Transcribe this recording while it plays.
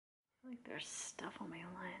There's stuff on my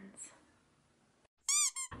lens.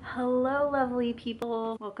 Hello lovely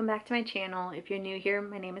people, welcome back to my channel. If you're new here,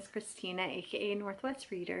 my name is Christina, aka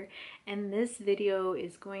Northwest Reader, and this video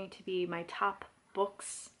is going to be my top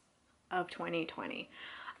books of 2020.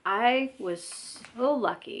 I was so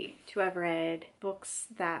lucky to have read books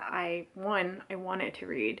that I wanted to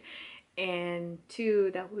read, and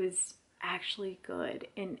two, that was actually good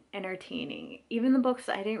and entertaining. Even the books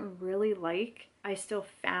that I didn't really like, I still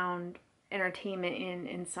found entertainment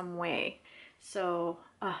in some way. So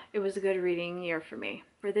it was a good reading year for me.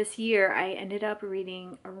 For this year, I ended up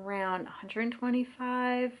reading around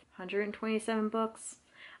 127 books.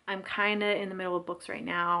 I'm kind of in the middle of books right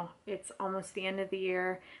now. It's almost the end of the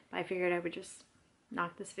year, but I figured I would just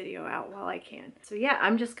knock this video out while I can. So yeah,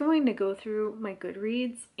 I'm just going to go through my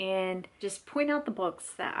Goodreads and just point out the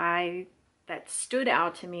books that stood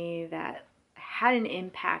out to me, that had an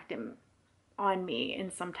impact on me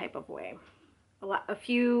in some type of way. A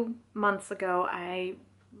few months ago, I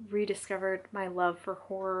rediscovered my love for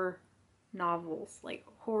horror novels, like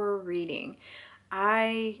horror reading.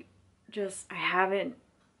 I haven't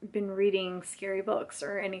been reading scary books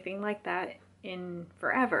or anything like that in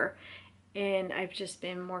forever, and I've just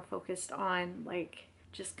been more focused on like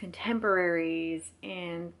just contemporaries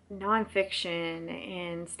and nonfiction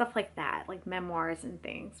and stuff like that, like memoirs and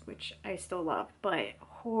things, which I still love. But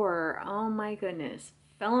horror, oh my goodness,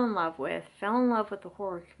 fell in love with the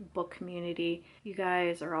horror book community. You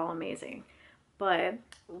guys are all amazing. But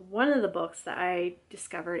one of the books that I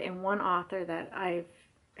discovered, and one author that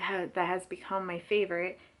that has become my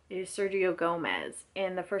favorite, is Sergio Gomez,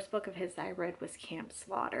 and the first book of his that I read was Camp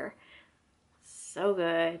Slaughter. So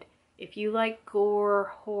good. If you like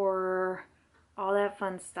gore, horror, all that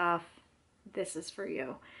fun stuff, this is for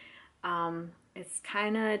you. It's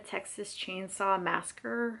kind of Texas Chainsaw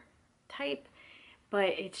Massacre type, but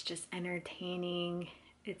it's just entertaining.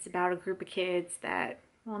 It's about a group of kids that,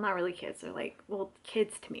 well, not really kids, they're like, well,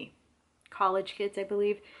 kids to me, college kids, I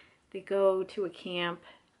believe. They go to a camp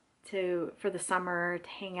for the summer to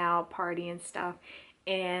hang out, party and stuff,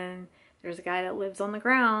 and there's a guy that lives on the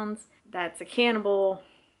grounds that's a cannibal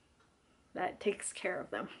that takes care of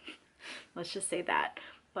them. Let's just say that.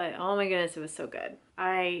 But oh my goodness, it was so good.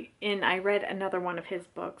 I read another one of his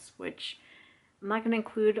books, which I'm not going to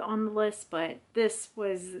include on the list, but this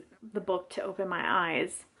was the book to open my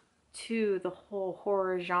eyes to the whole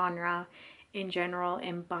horror genre in general,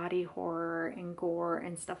 and body horror and gore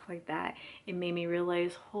and stuff like that. It made me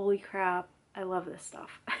realize, holy crap, I love this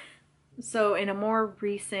stuff. So in a more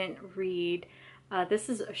recent read, this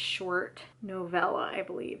is a short novella, I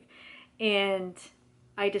believe. And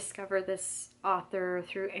I discovered this author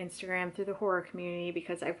through Instagram, through the horror community,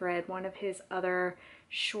 because I've read one of his other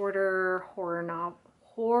shorter horror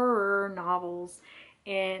novels,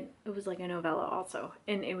 and it was like a novella also,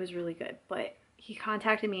 and it was really good. But he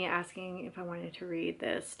contacted me asking if I wanted to read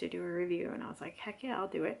this to do a review, and I was like, heck yeah, I'll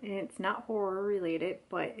do it. And it's not horror related,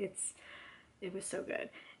 but it was so good.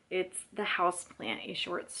 It's The Houseplant, a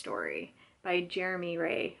short story by Jeremy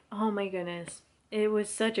Ray. Oh my goodness. It was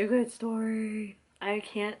such a good story.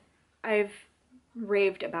 I've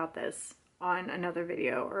raved about this on another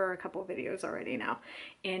video or a couple videos already now.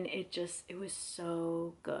 And it was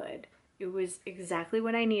so good. It was exactly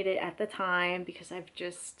what I needed at the time, because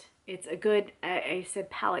it's a good, I said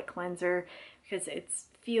palate cleanser, because it's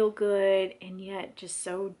feel good and yet just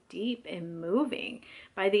so deep and moving.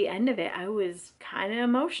 By the end of it, I was kind of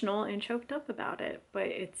emotional and choked up about it, but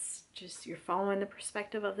it's just, you're following the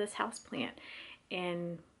perspective of this houseplant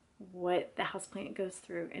and what the houseplant goes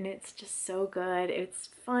through, and it's just so good. It's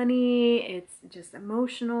funny, it's just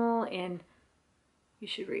emotional, and you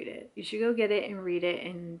should read it. You should go get it and read it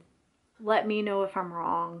and let me know if I'm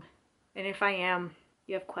wrong, and if I am,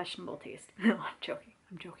 you have questionable taste. No,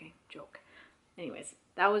 I'm joking, joke. Anyways,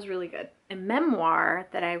 that was really good. A memoir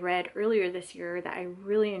that I read earlier this year that I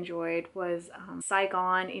really enjoyed was Sigh,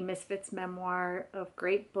 a Misfits memoir of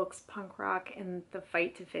great books, punk rock, and the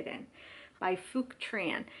fight to fit in, by Phuc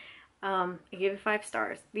Tran. I gave it 5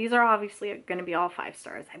 stars. These are obviously going to be all 5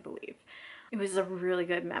 stars, I believe. It was a really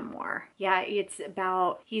good memoir. Yeah, it's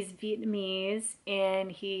about, he's Vietnamese,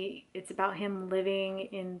 and it's about him living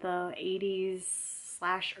in the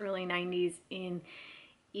 80s/early 90s in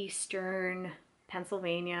Eastern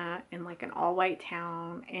Pennsylvania, in like an all-white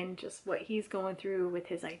town, and just what he's going through with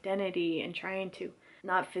his identity and trying to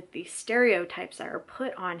not fit these stereotypes that are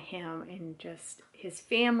put on him, and just his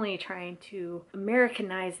family trying to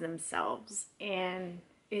Americanize themselves. And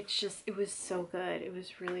it was so good. It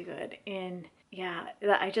was really good. And yeah,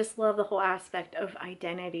 I just love the whole aspect of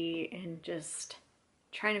identity and just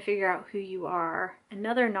Trying to Figure Out Who You Are.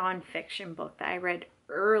 Another nonfiction book that I read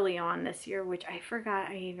early on this year, which I forgot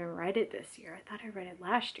I even read it this year. I thought I read it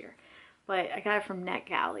last year, but I got it from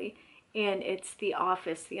NetGalley, and it's The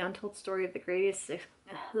Office, the untold story of the greatest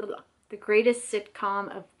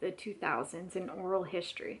sitcom of the 2000s in oral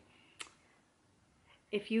history.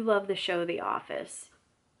 If you love the show The Office,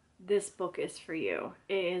 this book is for you.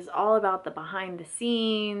 It is all about the behind the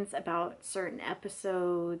scenes, about certain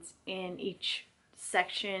episodes, and each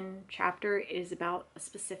chapter is about a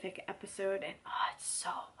specific episode, and oh, it's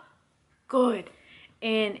so good.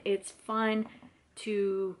 And it's fun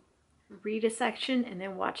to read a section and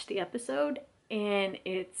then watch the episode, and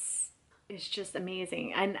it's just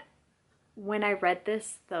amazing. And when I read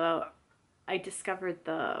this, I discovered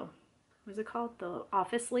what's it called? The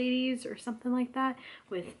Office Ladies or something like that,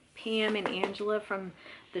 with Pam and Angela from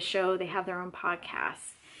the show. They have their own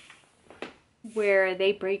podcast where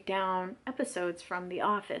they break down episodes from The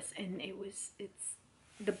Office, and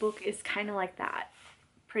the book is kind of like that,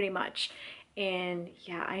 pretty much. And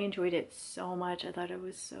yeah, I enjoyed it so much. I thought it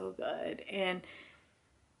was so good. And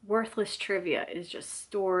worthless trivia is just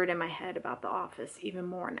stored in my head about The Office even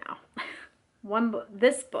more now.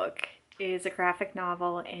 This book is a graphic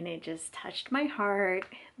novel, and it just touched my heart.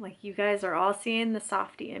 Like, you guys are all seeing the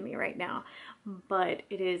softie in me right now, but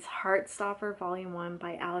it is Heartstopper Volume 1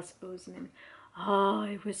 by Alice Oseman. Oh,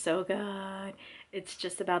 it was so good. It's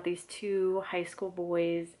just about these two high school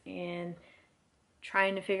boys and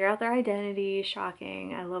trying to figure out their identity.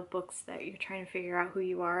 Shocking. I love books that you're trying to figure out who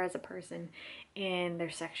you are as a person and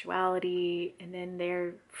their sexuality, and then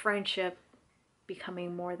their friendship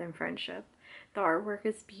becoming more than friendship. The artwork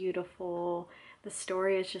is beautiful. The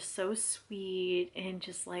story is just so sweet, and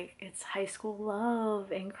just like, it's high school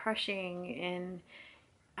love and crushing, and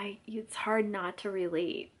it's hard not to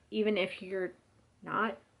relate, even if you're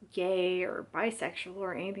not gay or bisexual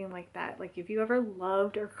or anything like that. Like, if you ever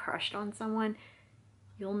loved or crushed on someone,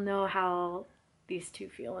 you'll know how these two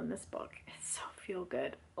feel in this book. It's so feel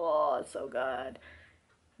good. Oh, it's so good.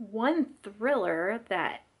 One thriller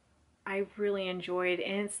that I really enjoyed,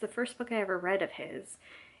 and it's the first book I ever read of his,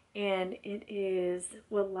 and it is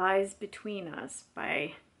What Lies Between Us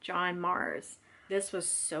by John Mars. This was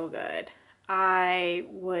so good. I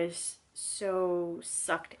was so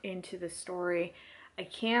sucked into the story. I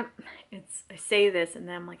say this and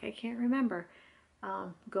then I'm like, I can't remember.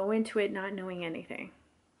 Go into it not knowing anything.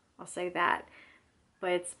 I'll say that.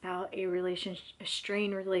 But it's about a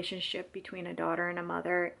strained relationship between a daughter and a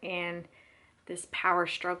mother, and this power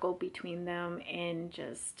struggle between them, and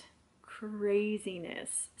just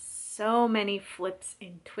craziness. So many flips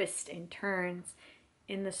and twists and turns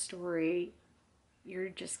in the story. You're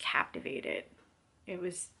just captivated. It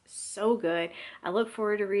was so good. I look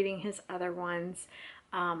forward to reading his other ones.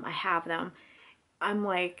 I have them.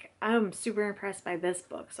 I'm super impressed by this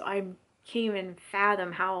book, so I can't even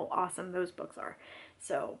fathom how awesome those books are.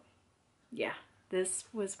 So yeah, this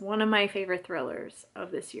was one of my favorite thrillers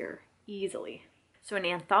of this year, easily. So an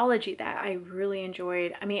anthology that I really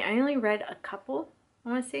enjoyed. I mean, I only read a couple, I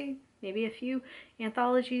want to say, maybe a few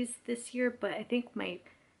anthologies this year, but I think my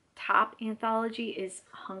top anthology is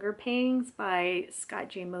Hunger Pangs by Scott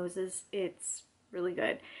J. Moses. It's really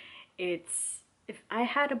good. If I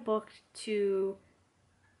had a book to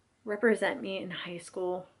represent me in high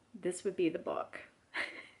school, this would be the book.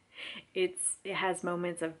 It has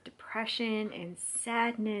moments of depression and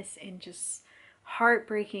sadness and just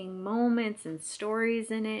heartbreaking moments and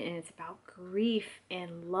stories in it, and it's about grief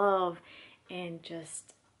and love and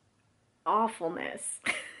just awfulness.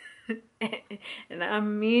 And I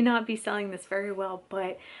may not be selling this very well,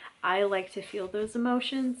 but I like to feel those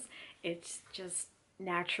emotions. It's just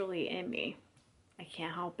naturally in me. I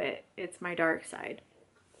can't help it. It's my dark side.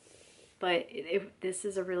 But this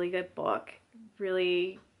is a really good book.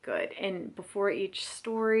 Really good. And before each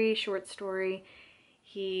short story,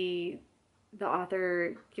 the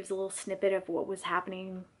author gives a little snippet of what was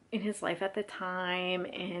happening in his life at the time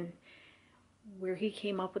and where he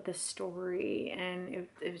came up with the story, and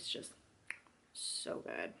it was just so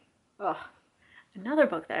good. Ugh. Another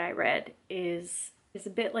book that I read is a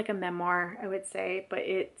bit like a memoir, I would say, but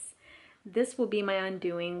it's This Will Be My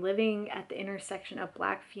Undoing: Living at the Intersection of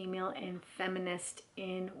Black Female and Feminist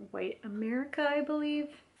in White America, I believe,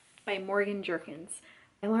 by Morgan Jerkins.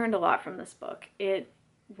 I learned a lot from this book. It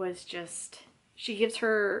was just, she gives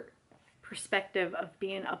her perspective of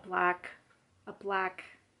being a black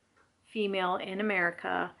female in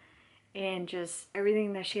America, and just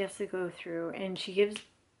everything that she has to go through. And she gives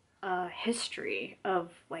a history of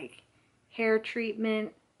like hair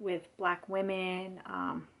treatment with black women,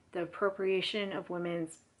 the appropriation of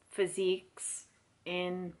women's physiques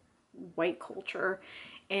in white culture,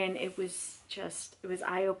 and it was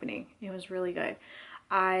eye-opening. It was really good.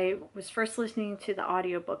 I was first listening to the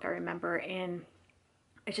audiobook, I remember, and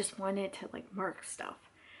I just wanted to like mark stuff.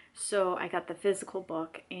 So I got the physical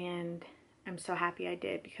book, and I'm so happy I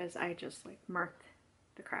did, because I just like marked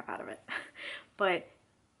the crap out of it. But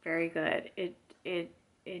very good. It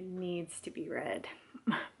needs to be read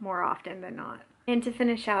more often than not. And to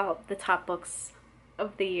finish out the top books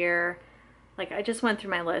of the year, like I just went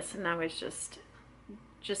through my list, and I was just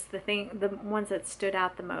the ones that stood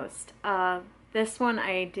out the most. This one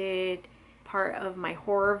I did part of my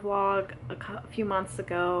horror vlog a few months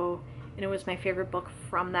ago, and it was my favorite book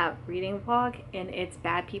from that reading vlog, and it's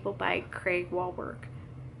Bad People by Craig Wallwork.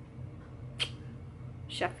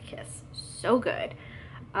 Chef kiss. So good.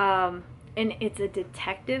 And it's a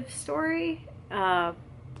detective story.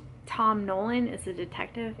 Tom Nolan is a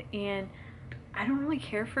detective, and I don't really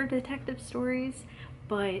care for detective stories,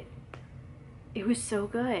 but it was so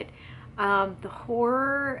good. The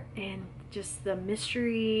horror and just the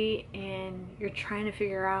mystery, and you're trying to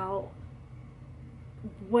figure out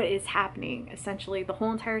what is happening essentially the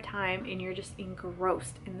whole entire time, and you're just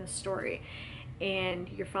engrossed in the story, and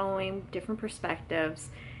you're following different perspectives,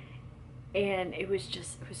 and it was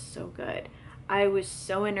so good. I was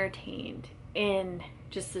so entertained, and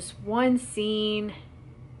just this one scene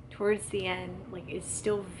towards the end like is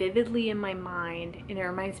still vividly in my mind, and it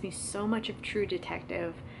reminds me so much of True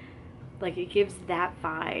Detective. Like it gives that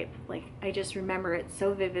vibe. Like I just remember it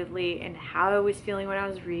so vividly, and how I was feeling when I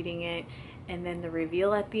was reading it, and then the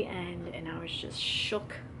reveal at the end, and I was just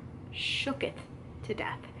shooketh to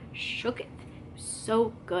death. Shooketh.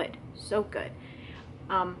 So good. So good.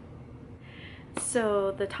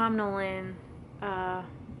 So the Tom Nolan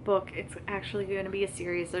book, it's actually going to be a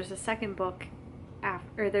series. There's a second book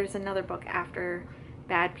after, or there's another book after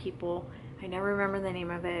Bad People. I never remember the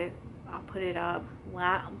name of it. I'll put it up.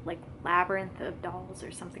 Like Labyrinth of Dolls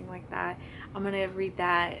or something like that. I'm gonna read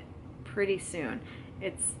that pretty soon.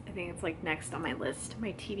 I think it's like next on my list,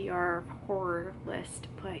 my TBR horror list.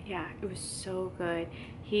 But yeah, it was so good.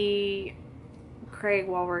 Craig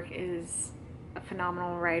Wallwork is a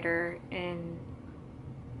phenomenal writer, and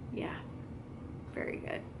yeah, very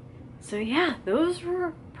good. So yeah, those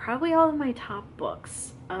were probably all of my top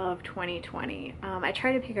books of 2020. I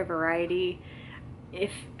try to pick a variety.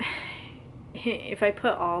 If I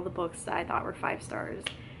put all the books that I thought were 5 stars,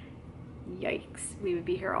 yikes, we would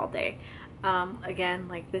be here all day. Again,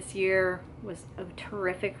 like this year was a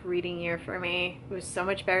terrific reading year for me. It was so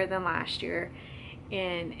much better than last year.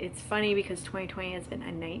 And it's funny because 2020 has been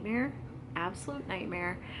a nightmare, absolute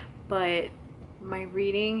nightmare, but my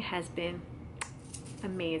reading has been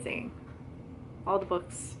amazing. All the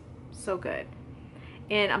books, so good.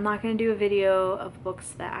 And I'm not going to do a video of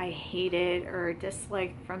books that I hated or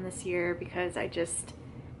disliked from this year, because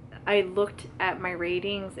I looked at my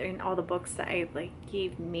ratings and all the books that I like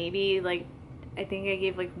gave maybe like, I think I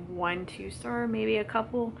gave like 1 2-star, maybe a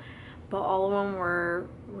couple, but all of them were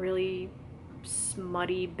really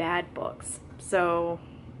smutty bad books. So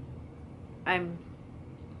I'm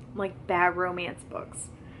like bad romance books.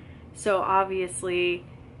 So obviously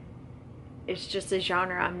it's just a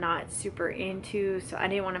genre I'm not super into, so I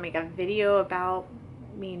didn't want to make a video about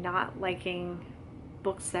me not liking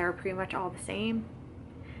books that are pretty much all the same,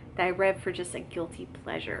 that I read for just a guilty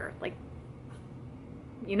pleasure. Like,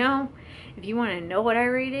 you know, if you want to know what I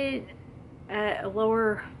rated at a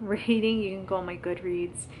lower rating, you can go on my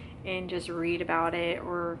Goodreads and just read about it,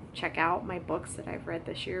 or check out my books that I've read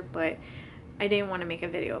this year, but I didn't want to make a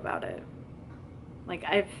video about it. Like,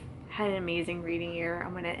 I've had an amazing reading year.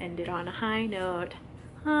 I'm going to end it on a high note.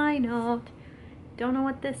 High note. Don't know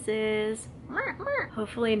what this is.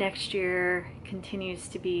 Hopefully next year continues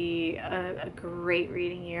to be a great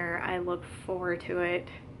reading year. I look forward to it.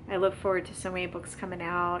 I look forward to so many books coming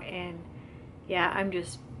out, and yeah, I'm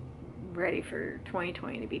just ready for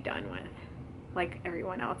 2020 to be done with, like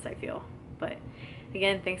everyone else, I feel. But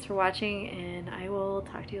again, thanks for watching, and I will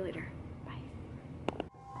talk to you later.